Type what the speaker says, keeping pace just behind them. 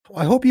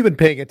I hope you've been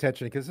paying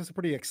attention because this is a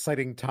pretty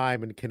exciting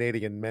time in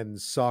Canadian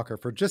men's soccer.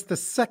 For just the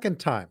second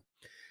time,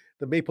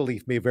 the Maple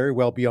Leaf may very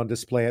well be on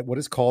display at what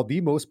is called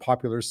the most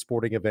popular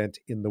sporting event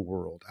in the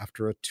world.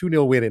 After a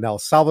 2-0 win in El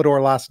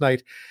Salvador last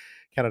night,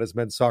 Canada's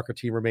men's soccer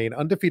team remain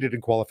undefeated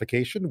in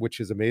qualification, which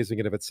is amazing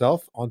in of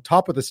itself. On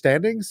top of the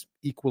standings,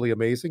 equally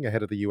amazing,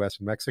 ahead of the U.S.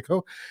 and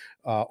Mexico.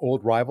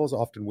 Old rivals,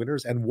 often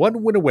winners, and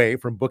one win away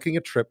from booking a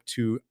trip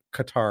to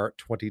Qatar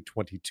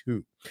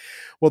 2022.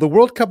 Well, the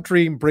World Cup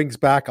dream brings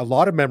back a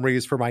lot of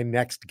memories for my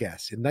next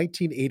guest. In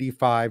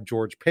 1985,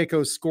 George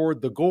Pakos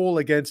scored the goal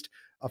against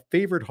a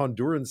favored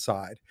Honduran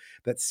side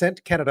that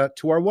sent Canada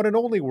to our one and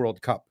only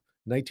World Cup,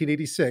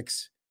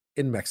 1986,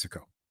 in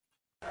Mexico.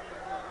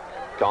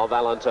 Carl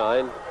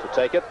Valentine to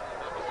take it.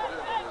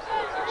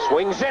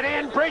 Swings it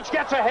in. Bridge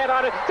gets a head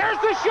on it. There's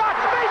the shot.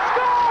 They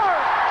score!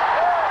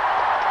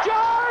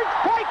 George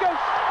Pakos!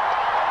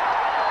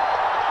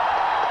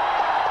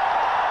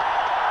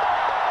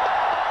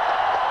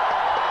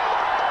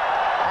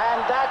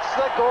 And that's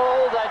the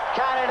goal that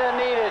Canada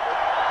needed.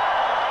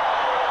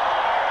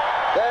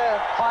 The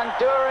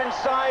Honduran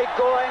side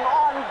going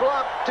on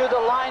block to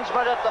the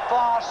linesman at the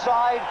far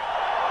side,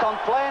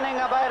 complaining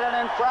about an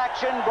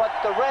infraction, but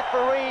the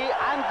referee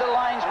and the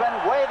linesman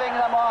waving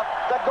them off.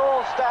 The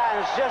goal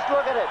stands. Just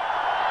look at it.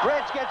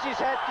 Bridge gets his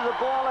head to the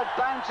ball. It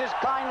bounces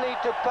kindly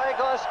to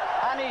Pakos,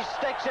 and he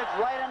sticks it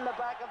right in the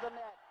back of the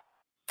net.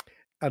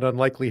 An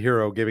unlikely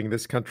hero giving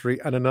this country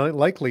an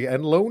unlikely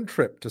and lone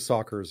trip to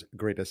soccer's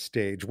greatest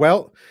stage.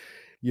 Well,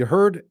 you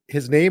heard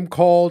his name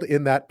called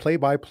in that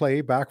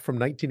play-by-play back from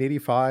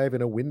 1985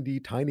 in a windy,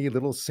 tiny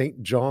little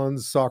St.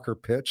 John's soccer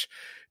pitch.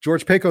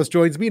 George Pakos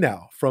joins me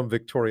now from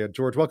Victoria.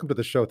 George, welcome to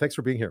the show. Thanks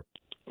for being here.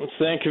 Well,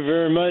 thank you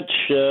very much.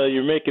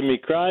 You're making me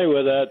cry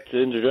with that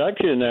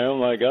introduction there. Oh,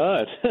 my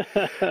God.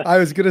 I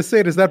was going to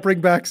say, does that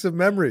bring back some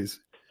memories?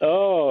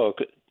 Oh,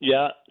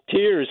 yeah.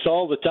 Tears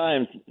all the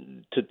time.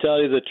 To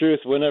tell you the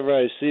truth, whenever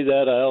I see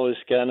that, I always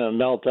kind of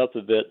melt up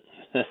a bit.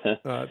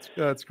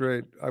 That's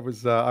great. I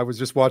was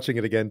just watching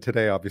it again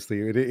today. Obviously,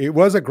 it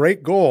was a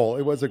great goal.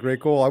 It was a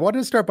great goal. I wanted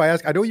to start by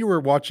asking. I know you were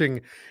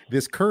watching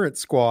this current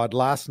squad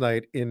last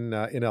night in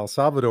El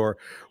Salvador.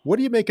 What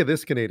do you make of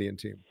this Canadian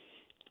team?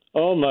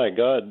 Oh my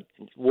God,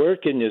 where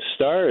can you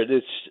start?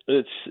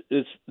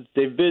 It's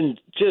they've been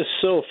just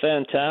so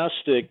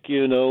fantastic.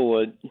 You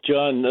know,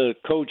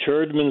 Coach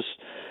Herdman's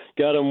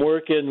got him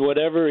working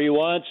whatever he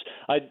wants.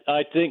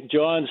 I think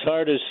John's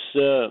hardest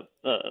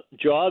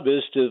job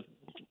is to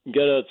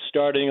get a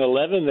starting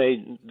 11.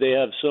 They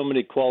have so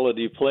many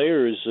quality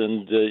players,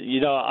 and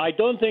I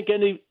don't think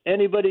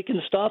anybody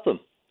can stop them.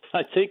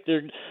 I think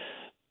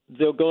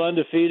they'll go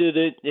undefeated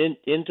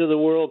into the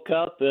World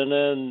Cup, and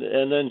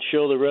then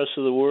show the rest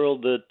of the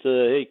world that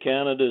hey,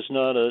 Canada's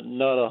not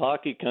a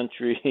hockey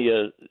country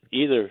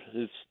either.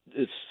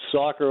 It's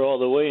soccer all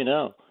the way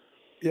now.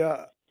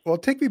 Yeah. Well,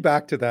 take me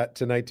back to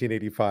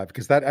 1985,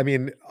 because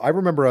I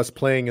remember us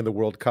playing in the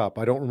World Cup.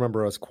 I don't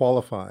remember us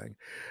qualifying,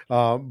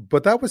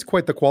 but that was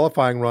quite the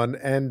qualifying run.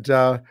 And,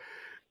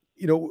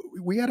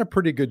 we had a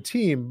pretty good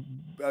team,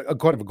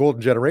 kind of a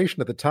golden generation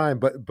at the time,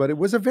 but it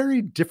was a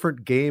very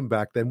different game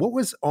back then. What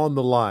was on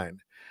the line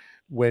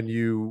when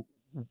you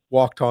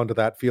walked onto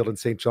that field in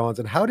St. John's,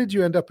 and how did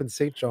you end up in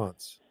St.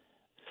 John's?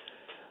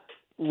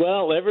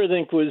 Well,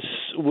 everything was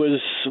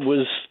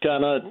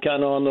kind of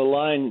on the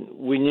line.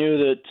 We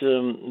knew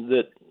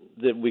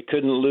that we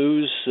couldn't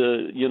lose.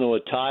 A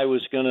tie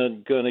was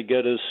gonna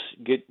get us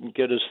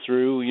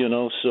through.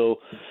 So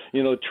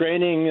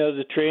training.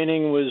 The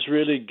training was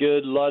really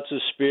good. Lots of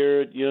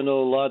spirit.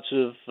 Lots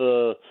of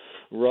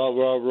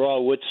raw,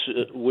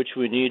 which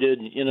we needed.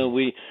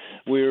 We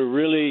were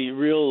really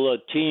real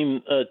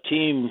team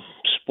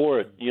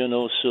sport.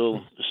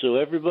 So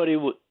everybody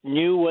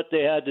knew what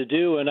they had to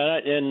do, and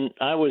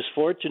I was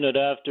fortunate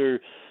after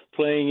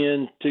playing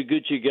in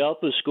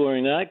Tegucigalpa,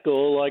 scoring that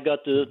goal. I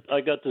got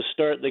to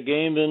start the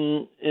game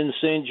in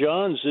St.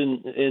 John's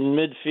in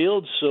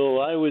midfield. So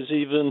I was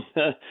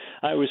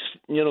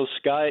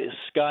sky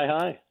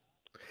high.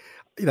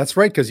 That's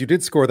right, because you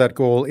did score that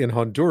goal in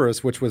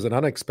Honduras, which was an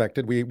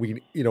unexpected.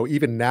 We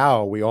even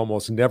now we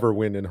almost never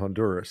win in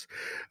Honduras.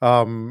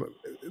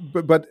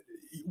 But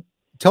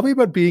tell me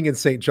about being in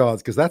St.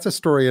 John's, because that's a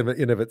story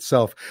in of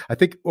itself. I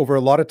think over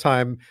a lot of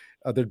time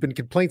there'd been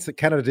complaints that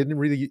Canada didn't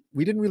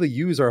really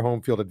use our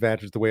home field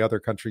advantage the way other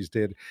countries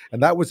did,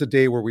 and that was a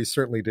day where we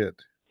certainly did.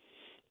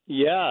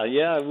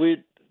 Yeah. We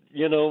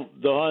the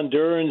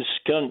Hondurans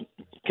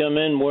come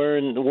in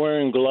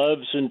wearing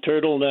gloves and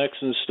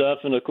turtlenecks and stuff,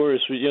 and of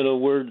course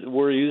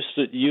we're used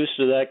to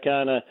that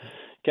kind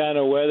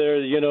of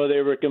weather.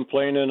 They were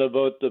complaining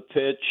about the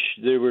pitch,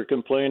 they were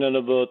complaining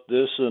about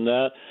this and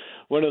that.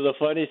 One of the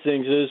funny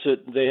things is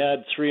that they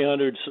had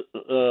 300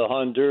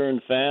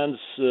 Honduran fans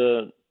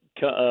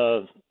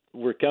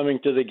were coming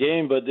to the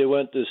game, but they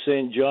went to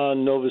St.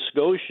 John, Nova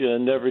Scotia,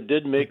 and never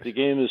did make the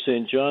game to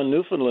St. John,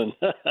 Newfoundland.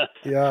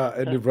 Yeah,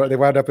 and they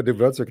wound up in New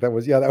Brunswick. That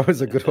was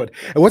a good one.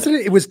 And wasn't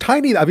it? It was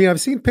tiny. I mean, I've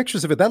seen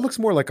pictures of it. That looks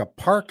more like a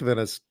park than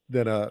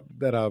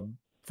a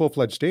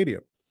full-fledged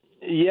stadium.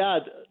 Yeah,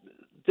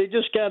 they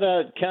just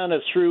kind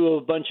of threw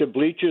a bunch of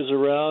bleachers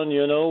around,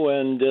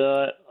 and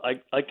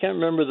I can't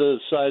remember the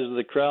size of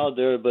the crowd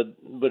there, but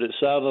it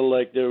sounded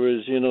like there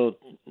was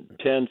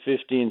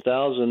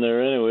 10,000-15,000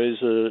 there. Anyways,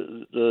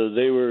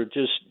 they were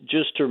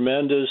just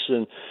tremendous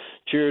and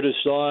cheered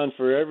us on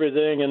for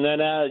everything. And then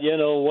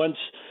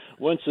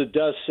once the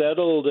dust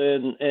settled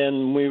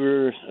and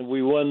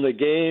we won the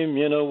game,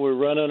 we're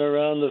running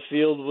around the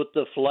field with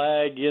the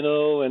flag,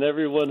 and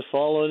everyone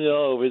following.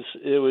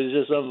 It was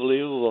just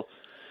unbelievable.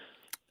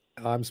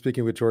 I'm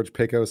speaking with George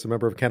Pakos, a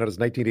member of Canada's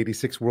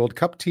 1986 World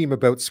Cup team,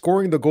 about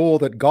scoring the goal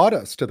that got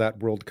us to that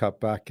World Cup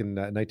back in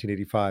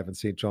 1985 in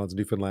St. John's,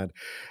 Newfoundland,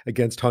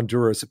 against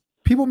Honduras.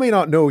 People may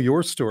not know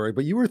your story,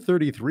 but you were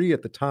 33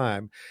 at the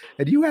time,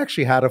 and you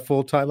actually had a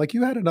full-time,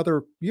 you had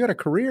a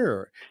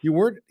career. You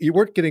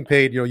weren't getting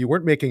paid. You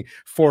weren't making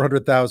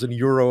 400,000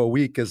 euro a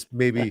week as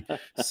maybe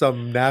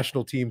some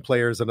national team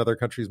players in other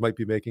countries might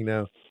be making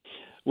now.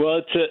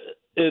 Well,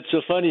 it's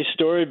a funny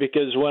story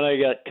because when I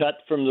got cut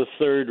from the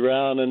third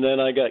round and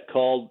then I got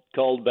called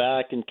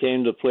back and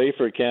came to play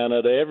for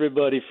Canada,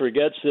 everybody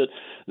forgets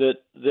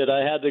that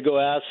I had to go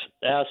ask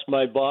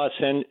my boss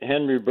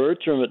Henry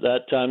Bertram at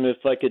that time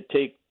if I could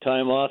take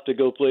time off to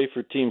go play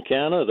for Team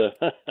Canada.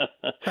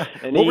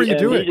 And what were you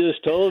doing? He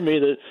just told me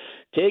that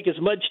take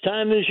as much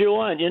time as you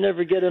want. You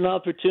never get an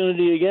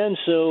opportunity again.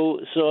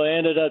 So I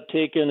ended up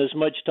taking as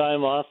much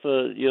time off,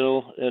 and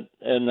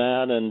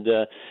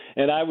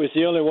I was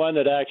the only one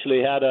that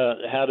actually had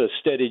a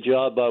steady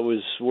job. I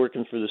was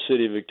working for the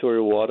City of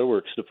Victoria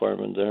Waterworks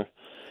Department there.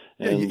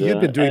 And, you'd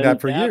been doing that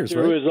for years,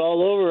 right? After it was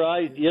all over,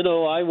 I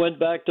went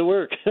back to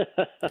work.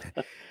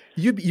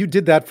 You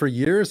did that for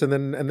years, and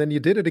then you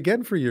did it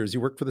again for years.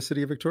 You worked for the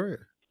City of Victoria.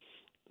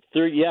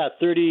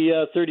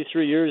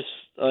 33 years.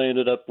 I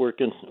ended up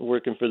working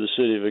for the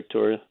City of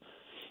Victoria.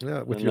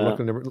 Yeah, with your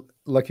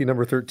lucky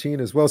number 13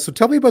 as well. So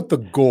tell me about the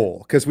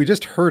goal, because we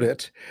just heard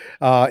it.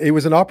 It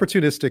was an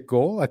opportunistic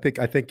goal. I think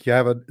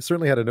you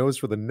certainly had a nose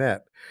for the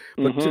net.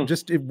 But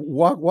just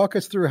walk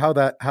us through how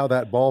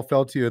that ball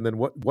fell to you, and then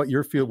what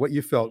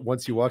you felt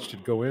once you watched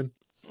it go in.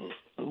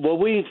 Well,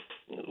 we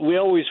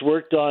always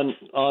worked on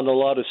a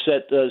lot of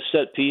set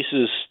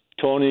pieces.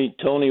 Tony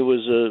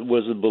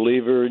was a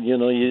believer.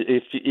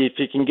 If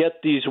you can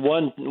get these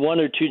one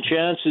or two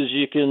chances,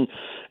 you can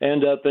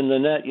end up in the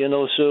net.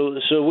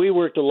 So we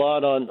worked a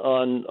lot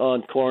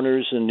on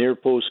corners and near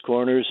post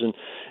corners,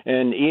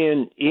 and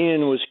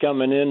Ian was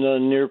coming in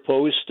on near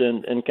post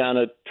and kind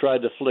of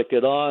tried to flick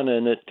it on,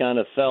 and it kind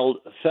of fell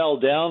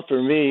down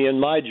for me. And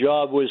my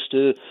job was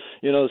to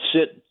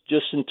sit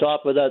just on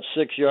top of that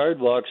 6-yard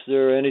box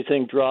there,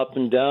 anything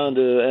dropping down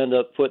to end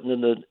up putting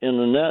in the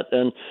net.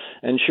 And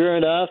sure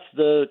enough,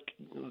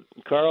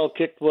 Carl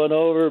kicked one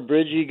over,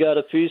 Bridgie got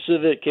a piece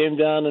of it, came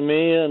down to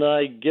me, and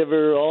I give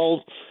her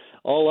all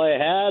I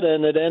had,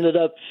 and it ended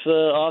up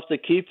off the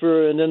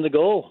keeper and in the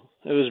goal.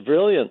 It was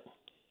brilliant.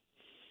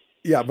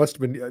 Yeah, it must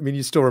have been. I mean,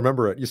 you still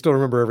remember it. You still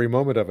remember every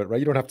moment of it, right?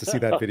 You don't have to see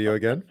that video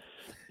again.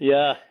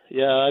 Yeah.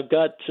 I've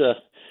got.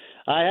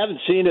 I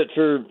haven't seen it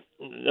for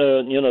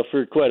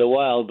quite a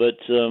while, but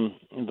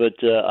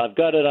I've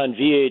got it on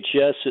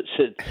VHS.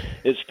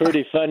 It's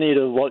pretty funny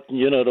to watch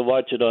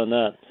it on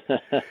that.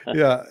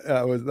 Yeah,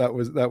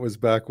 that was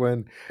back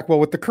when. Well,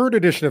 with the current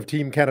edition of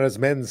Team Canada's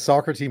men's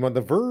soccer team on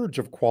the verge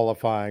of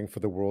qualifying for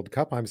the World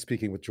Cup, I'm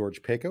speaking with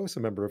George Pakos, a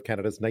member of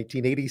Canada's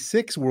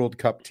 1986 World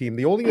Cup team,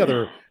 the only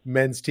other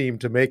men's team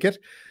to make it.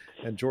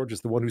 And George is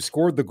the one who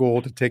scored the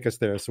goal to take us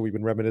there. So we've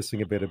been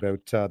reminiscing a bit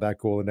about that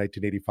goal in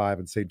 1985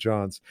 in St.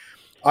 John's.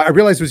 I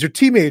realized it was your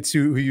teammates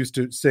who used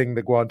to sing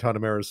the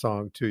Guantanamera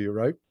song to you,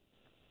 right?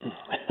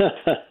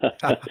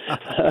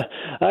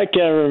 I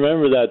can't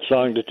remember that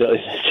song, to tell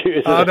you the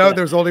truth. Oh, no,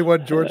 there's only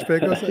one George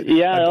Pakos?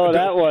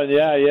 That one,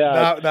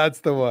 yeah.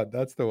 That's the one.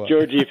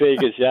 Georgie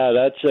Pakos, yeah.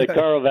 That's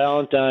Carl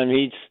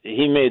Valentine.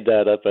 He made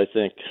that up, I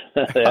think.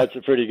 That's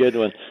a pretty good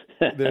one.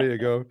 There you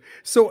go.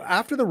 So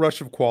after the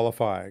rush of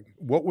qualifying,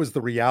 what was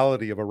the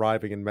reality of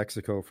arriving in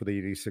Mexico for the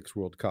 86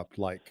 World Cup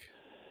like?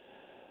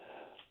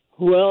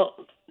 Well,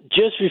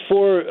 just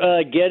before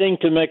getting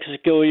to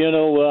Mexico,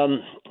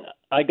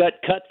 I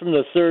got cut from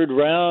the third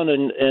round,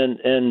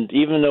 and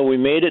even though we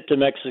made it to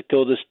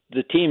Mexico, the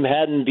team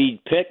hadn't been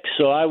picked,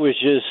 so I was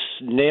just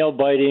nail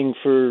biting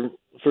for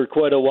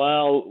quite a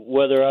while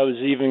whether I was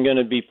even going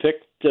to be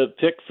picked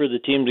for the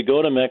team to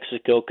go to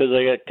Mexico, because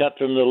I got cut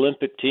from the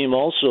Olympic team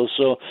also.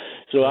 So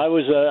I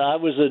was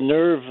a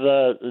nerve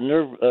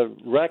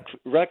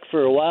wreck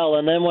for a while,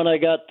 and then when I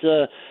got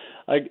the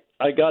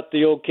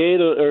okay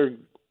to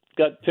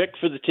got picked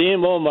for the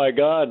team, oh my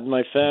God,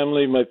 my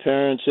family, my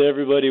parents,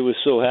 everybody was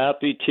so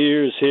happy.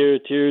 Tears here,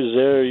 tears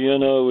there.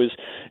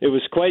 It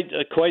was quite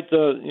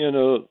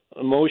the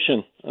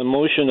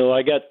emotional.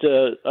 I got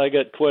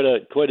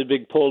quite a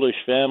big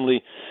Polish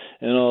family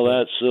and all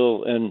that.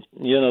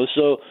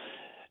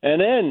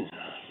 And then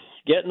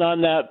getting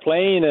on that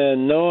plane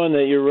and knowing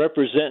that you're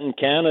representing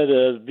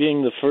Canada,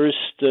 being the first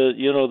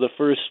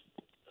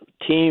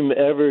team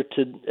ever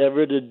to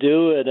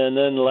do it, and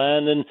then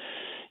landing.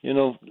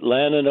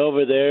 landing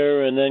over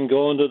there and then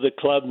going to the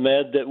Club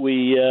Med that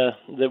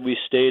we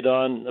stayed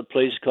on, a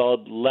place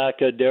called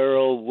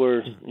Lacadero,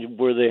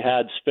 where they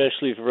had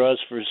specially for us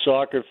for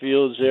soccer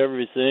fields,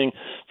 everything,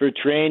 for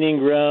training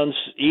grounds,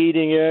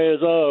 eating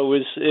areas. Oh,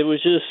 it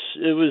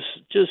was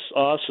just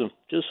awesome.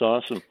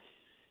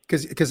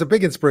 Because a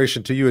big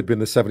inspiration to you had been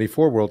the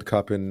 '74 World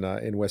Cup in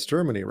West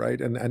Germany,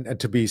 right? And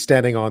to be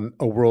standing on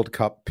a World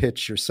Cup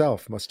pitch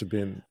yourself must have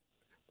been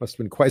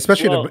quite,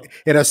 especially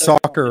in a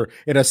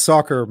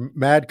soccer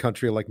mad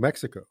country like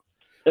Mexico.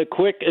 A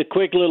quick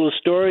little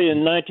story.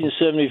 In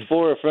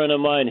 1974, a friend of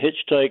mine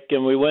hitchhiked,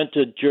 and we went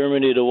to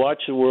Germany to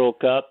watch the World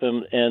Cup,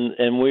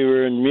 and we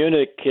were in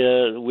Munich.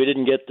 We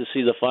didn't get to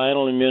see the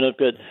final in Munich,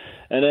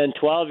 and then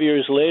 12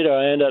 years later,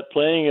 I ended up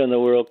playing in the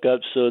World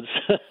Cup. So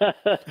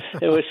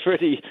it was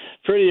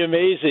pretty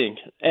amazing,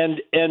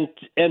 and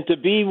to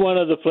be one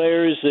of the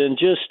players and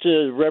just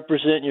to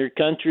represent your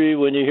country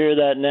when you hear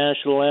that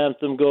national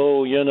anthem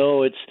go,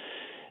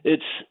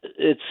 it's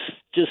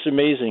just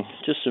amazing,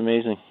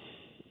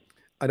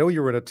 I know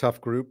you were in a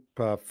tough group.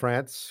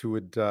 France, who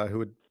would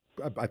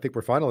I think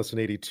were finalists in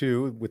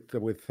 '82 with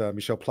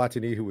Michel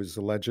Platini, who was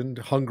a legend.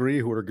 Hungary,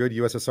 who were good.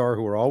 USSR,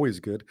 who were always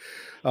good.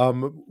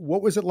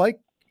 What was it like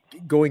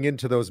going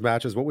into those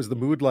matches? What was the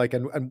mood like,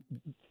 and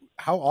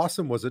how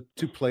awesome was it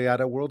to play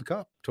at a World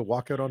Cup, to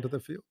walk out onto the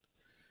field?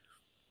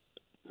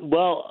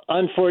 Well,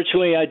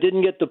 unfortunately, I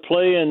didn't get to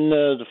play in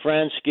the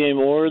France game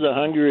or the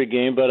Hungary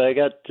game, but I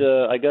got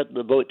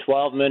about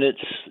 12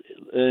 minutes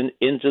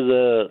into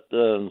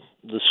the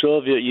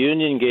Soviet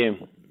Union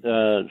game.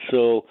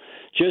 So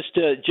just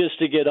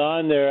to get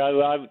on there,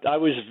 I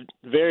was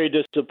very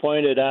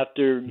disappointed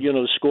after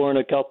scoring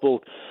a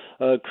couple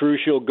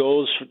crucial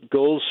goals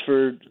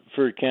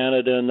for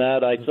Canada, and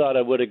that I thought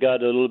I would have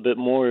got a little bit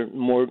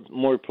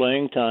more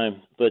playing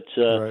time, but.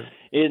 Right.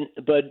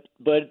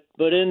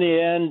 But in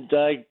the end,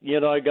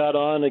 I got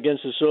on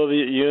against the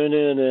Soviet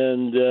Union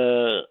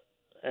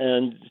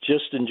and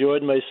just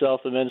enjoyed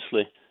myself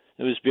immensely.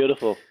 It was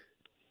beautiful.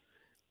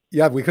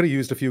 Yeah, we could have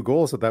used a few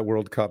goals at that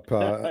World Cup.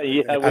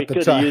 Yeah, we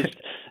could have used.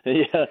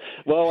 Yeah,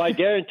 well, I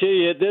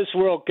guarantee you, this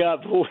World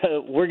Cup,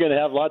 we're going to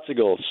have lots of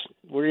goals.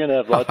 We're going to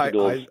have lots of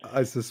goals.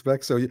 I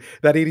suspect so.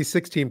 That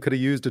 '86 team could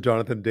have used a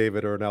Jonathan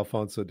David or an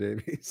Alphonso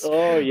Davies.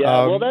 Oh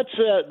yeah, well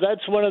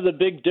that's one of the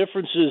big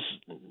differences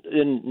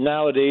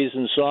nowadays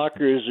in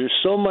soccer is there's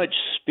so much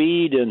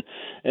speed and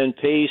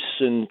pace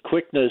and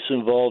quickness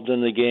involved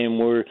in the game.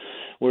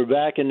 Where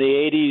back in the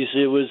 '80s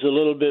it was a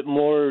little bit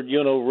more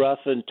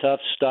rough and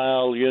tough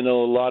style. A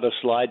lot of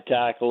slide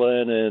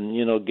tackling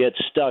and get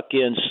stuck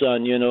in,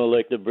 son.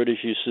 Like the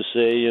British used to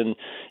say, and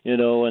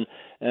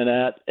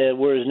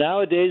whereas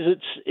nowadays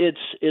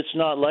it's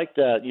not like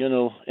that,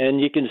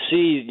 and you can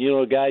see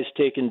guys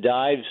taking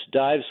dives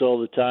all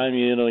the time.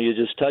 You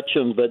just touch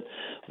them, but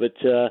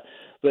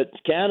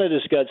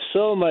Canada's got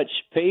so much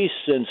pace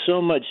and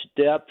so much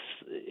depth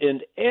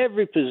in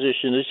every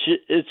position.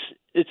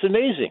 It's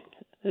amazing.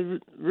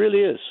 It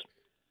really is.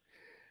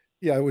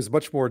 Yeah, it was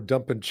much more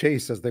dump and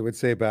chase, as they would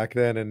say back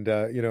then, and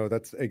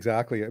that's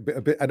exactly a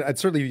bit. And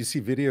certainly, you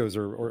see videos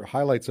or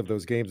highlights of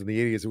those games in the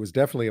 '80s. It was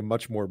definitely a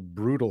much more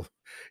brutal,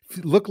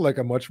 looked like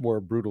a much more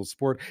brutal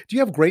sport. Do you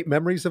have great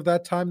memories of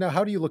that time? Now,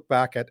 how do you look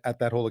back at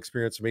that whole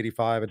experience from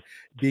 '85 and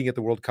being at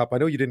the World Cup? I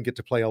know you didn't get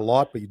to play a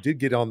lot, but you did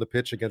get on the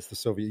pitch against the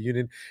Soviet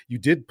Union. You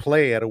did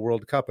play at a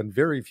World Cup, and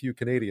very few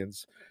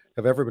Canadians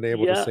have ever been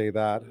able to say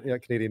that. Yeah,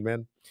 Canadian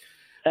men.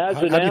 As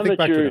an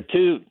amateur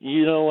too,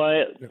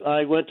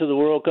 I went to the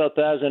World Cup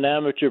as an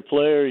amateur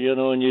player,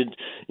 and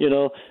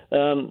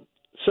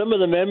some of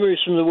the memories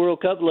from the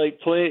World Cup, like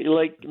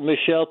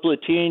Michel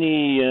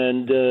Platini,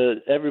 and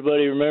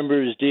everybody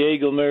remembers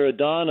Diego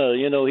Maradona.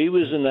 He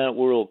was in that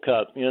World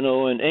Cup.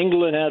 And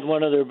England had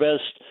one of their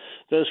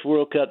best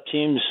World Cup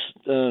teams,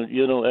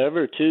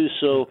 ever too.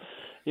 So.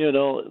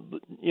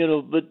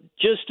 But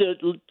just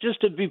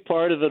to be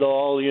part of it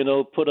all,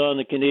 put on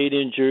the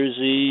Canadian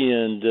jersey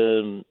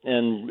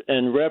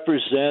and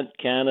represent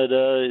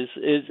Canada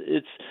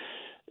it's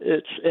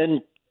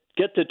and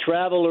get to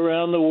travel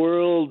around the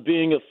world.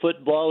 Being a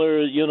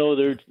footballer,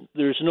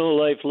 there's no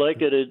life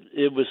like it.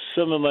 It was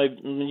some of my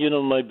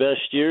my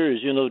best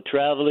years.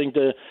 Traveling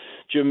to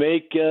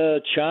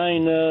Jamaica,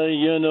 China,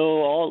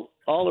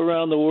 all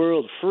around the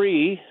world,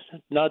 free,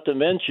 not to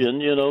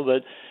mention,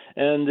 but.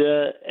 And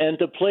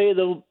to play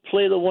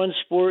the one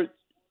sport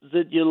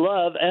that you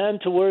love, and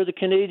to wear the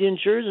Canadian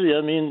jersey. I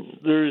mean,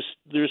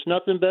 there's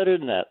nothing better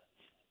than that.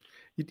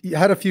 You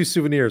had a few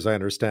souvenirs, I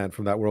understand,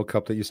 from that World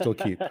Cup that you still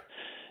keep.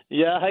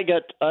 Yeah, I've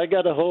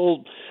got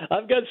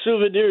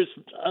souvenirs.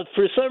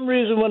 For some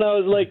reason, when I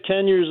was like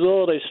 10 years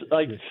old,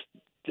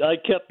 I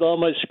kept all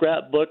my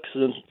scrapbooks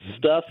and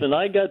stuff, and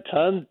I got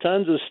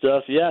tons of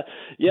stuff. Yeah.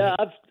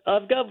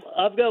 I've got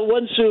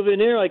one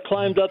souvenir. I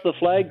climbed up a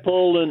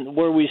flagpole and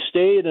where we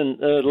stayed in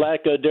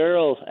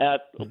Lacadero.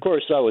 Of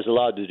course, I was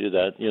allowed to do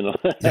that.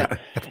 Yeah,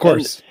 of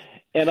course.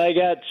 And I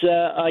got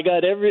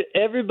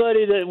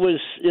everybody that was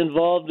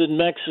involved in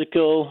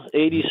Mexico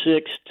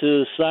 '86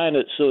 to sign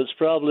it. So it's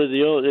probably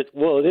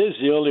it is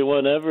the only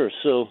one ever.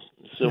 So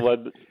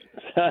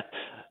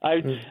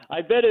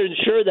I better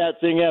insure that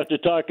thing after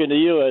talking to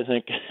you, I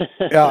think.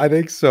 Yeah, I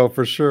think so,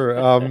 for sure.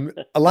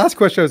 A last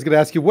question I was going to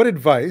ask you, what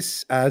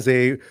advice, as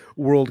a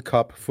World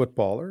Cup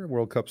footballer,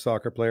 World Cup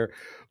soccer player,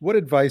 what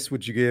advice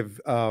would you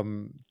give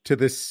to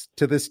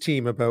this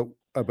team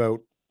about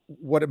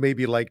what it may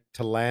be like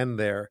to land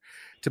there,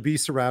 to be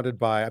surrounded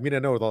by, I mean, I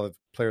know a lot of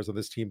players on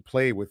this team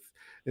play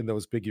in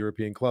those big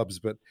European clubs,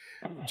 but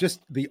just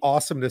the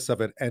awesomeness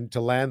of it, and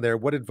to land there,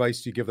 what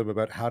advice do you give them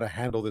about how to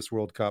handle this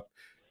World Cup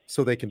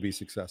so they can be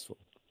successful?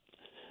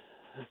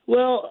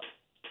 Well,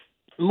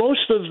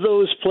 most of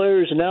those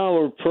players now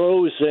are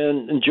pros,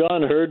 and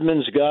John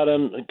Herdman's got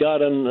them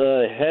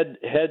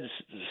head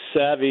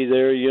savvy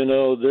there.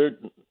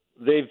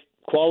 They've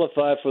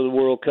qualified for the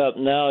World Cup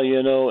now,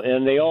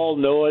 and they all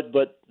know it,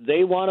 but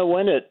they want to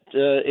win it.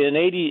 In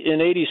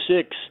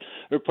 '86,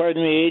 or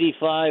pardon me,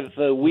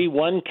 '85, we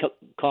won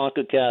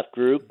CONCACAF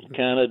group,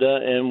 Canada,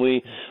 and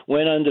we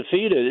went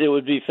undefeated. It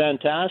would be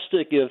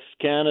fantastic if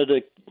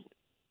Canada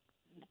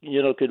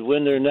could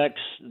win their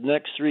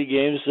next 3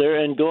 games there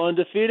and go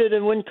undefeated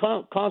and win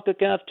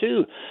CONCACAF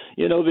too,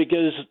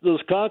 because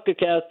those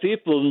CONCACAF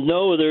people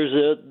know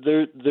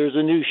there's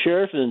a new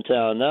sheriff in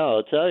town now,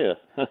 I'll tell you.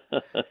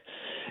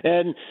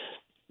 And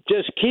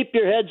just keep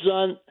your heads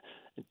on,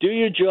 do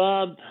your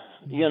job.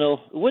 It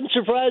wouldn't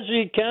surprise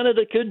me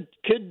Canada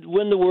could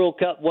win the World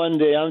Cup one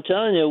day. I'm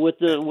telling you, with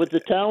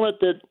the talent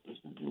that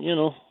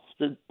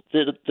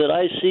that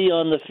I see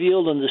on the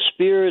field, and the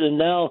spirit, and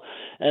now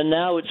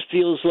it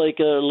feels like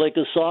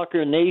a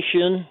soccer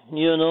nation.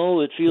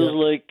 It feels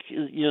like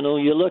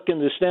you look in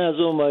the stands.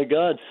 Oh my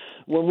God!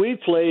 When we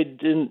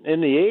played in the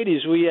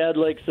 '80s, we had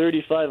like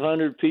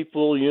 3,500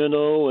 people,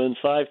 and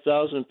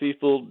 5,000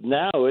 people.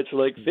 Now it's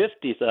like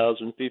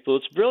 50,000 people.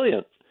 It's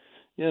brilliant.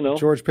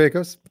 George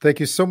Pakos, thank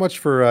you so much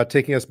for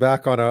taking us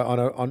back on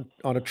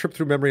a trip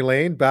through memory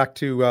lane, back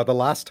to the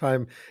last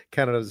time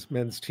Canada's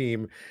men's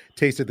team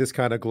tasted this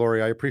kind of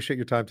glory. I appreciate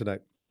your time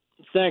tonight.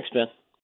 Thanks, Ben.